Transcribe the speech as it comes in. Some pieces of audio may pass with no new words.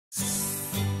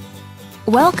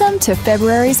Welcome to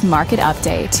February's Market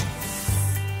Update.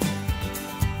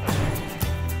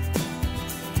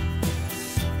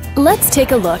 Let's take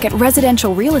a look at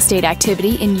residential real estate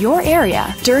activity in your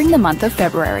area during the month of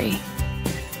February.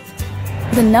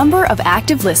 The number of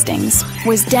active listings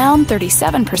was down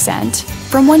 37%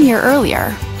 from 1 year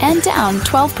earlier and down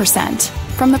 12%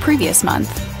 from the previous month.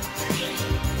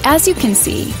 As you can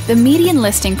see, the median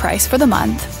listing price for the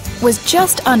month was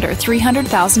just under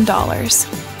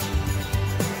 $300,000.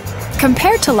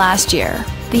 Compared to last year,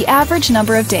 the average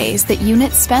number of days that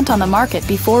units spent on the market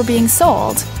before being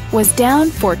sold was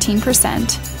down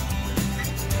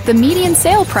 14%. The median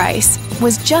sale price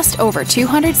was just over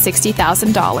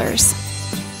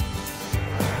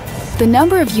 $260,000. The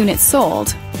number of units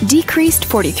sold decreased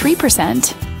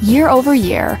 43% year over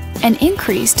year and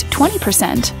increased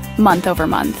 20% month over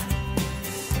month.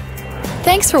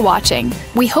 Thanks for watching.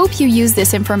 We hope you use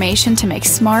this information to make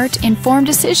smart, informed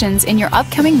decisions in your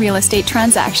upcoming real estate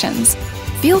transactions.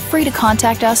 Feel free to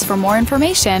contact us for more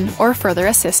information or further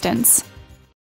assistance.